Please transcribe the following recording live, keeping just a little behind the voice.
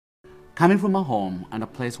Coming from a home and a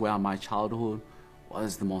place where my childhood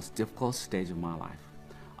was the most difficult stage of my life,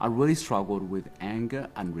 I really struggled with anger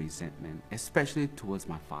and resentment, especially towards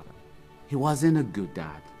my father. He wasn't a good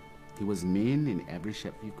dad. He was mean in every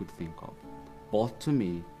shape you could think of, both to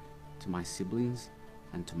me, to my siblings,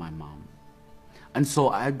 and to my mom. And so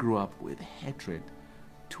I grew up with hatred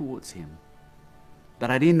towards him,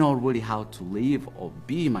 that I didn't know really how to live or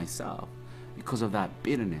be myself because of that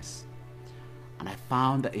bitterness. And I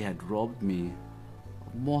found that he had robbed me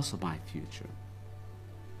of most of my future,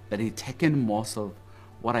 that he'd taken most of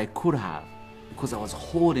what I could have because I was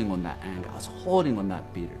holding on that anger, I was holding on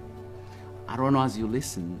that bitter. I don't know, as you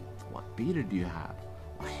listen, what bitter do you have?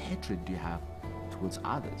 What hatred do you have towards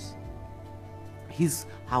others? Here's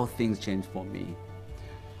how things changed for me.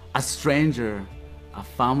 A stranger, a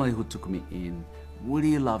family who took me in,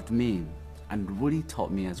 really loved me and really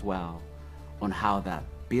taught me as well on how that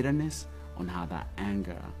bitterness, on how that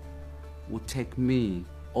anger would take me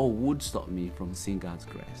or would stop me from seeing God's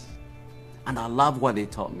grace. And I love what they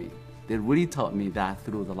taught me. They really taught me that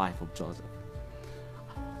through the life of Joseph.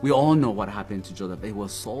 We all know what happened to Joseph. He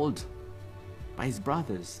was sold by his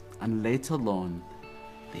brothers, and later on,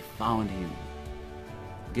 they found him.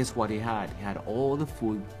 Guess what he had? He had all the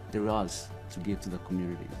food there was to give to the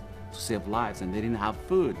community, to save lives, and they didn't have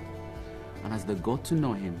food. And as they got to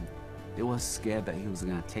know him, they were scared that he was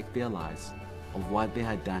going to take their lives of what they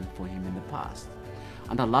had done for him in the past.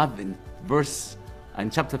 And I love in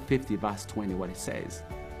chapter 50, verse 20, what it says.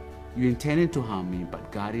 You intended to harm me,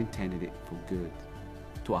 but God intended it for good,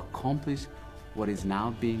 to accomplish what is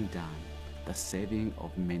now being done, the saving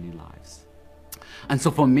of many lives. And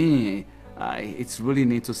so for me, it's really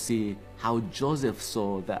neat to see how Joseph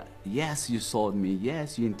saw that, yes, you sold me,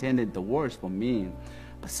 yes, you intended the worst for me,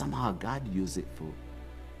 but somehow God used it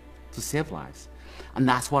to save lives. And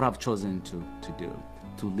that's what I've chosen to do,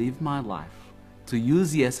 to live my life, to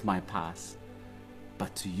use, yes, my past,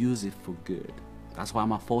 but to use it for good. That's why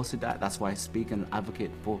I'm opposed to that. That's why I speak and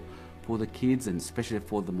advocate for the kids, and especially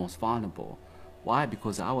for the most vulnerable. Why?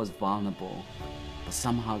 Because I was vulnerable, but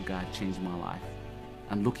somehow God changed my life.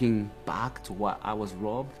 And looking back to what I was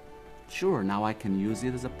robbed, sure, now I can use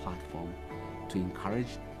it as a platform to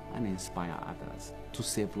encourage and inspire others, to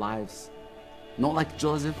save lives. Not like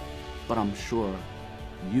Joseph, but I'm sure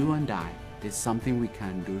you and I, there's something we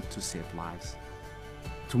can do to save lives.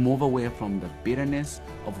 To move away from the bitterness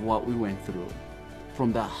of what we went through,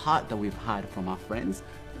 from the hurt that we've had from our friends,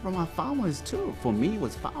 from our families too. For me, it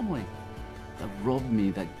was family that robbed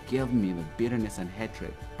me, that gave me the bitterness and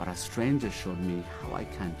hatred. But a stranger showed me how I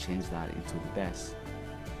can change that into the best.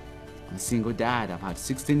 I'm a single dad. I've had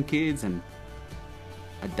 16 kids and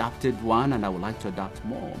adopted one, and I would like to adopt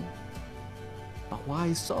more. But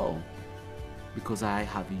why so? Because I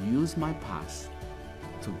have used my past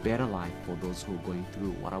to better life for those who are going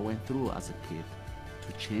through what I went through as a kid,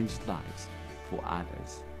 to change lives for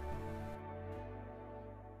others.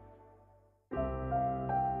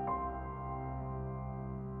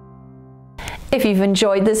 If you've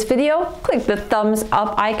enjoyed this video, click the thumbs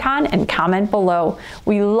up icon and comment below.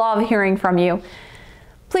 We love hearing from you.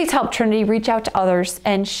 Please help Trinity reach out to others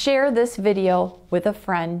and share this video with a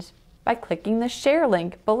friend by clicking the share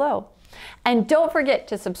link below. And don't forget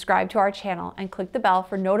to subscribe to our channel and click the bell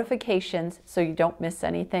for notifications so you don't miss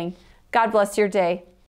anything. God bless your day.